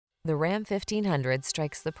The Ram 1500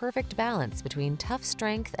 strikes the perfect balance between tough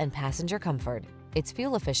strength and passenger comfort. Its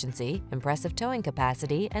fuel efficiency, impressive towing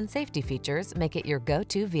capacity, and safety features make it your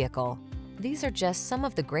go-to vehicle. These are just some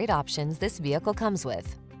of the great options this vehicle comes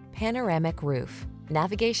with: panoramic roof,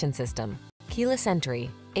 navigation system, keyless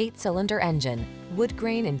entry, 8-cylinder engine, wood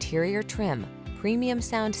grain interior trim, premium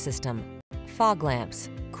sound system, fog lamps,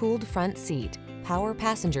 cooled front seat, power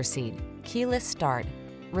passenger seat, keyless start.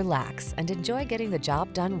 Relax and enjoy getting the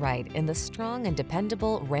job done right in the strong and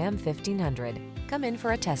dependable Ram 1500. Come in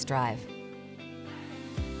for a test drive.